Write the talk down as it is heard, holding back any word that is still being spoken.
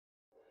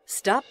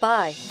Stop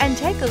by and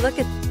take a look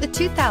at the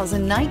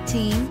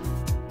 2019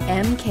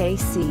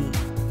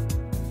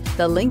 MKC.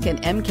 The Lincoln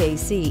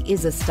MKC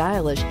is a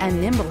stylish and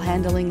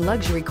nimble-handling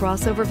luxury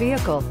crossover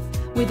vehicle.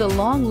 With a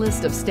long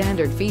list of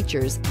standard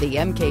features, the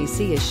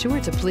MKC is sure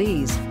to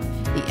please.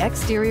 The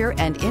exterior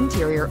and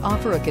interior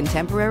offer a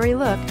contemporary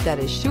look that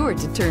is sure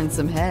to turn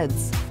some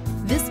heads.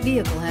 This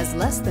vehicle has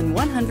less than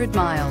 100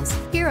 miles.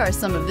 Here are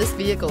some of this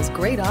vehicle's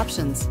great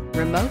options: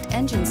 remote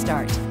engine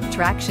start,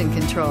 traction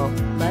control,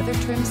 leather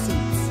trim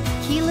seats,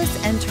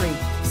 keyless entry,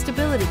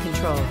 stability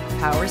control,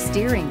 power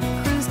steering,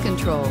 cruise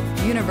control,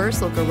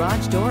 universal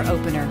garage door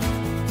opener,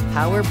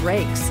 power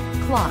brakes,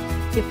 clock.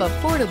 If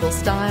affordable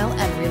style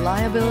and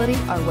reliability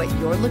are what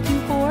you're looking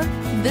for,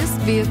 this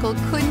vehicle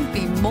couldn't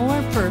be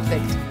more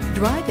perfect.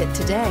 Drive it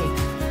today.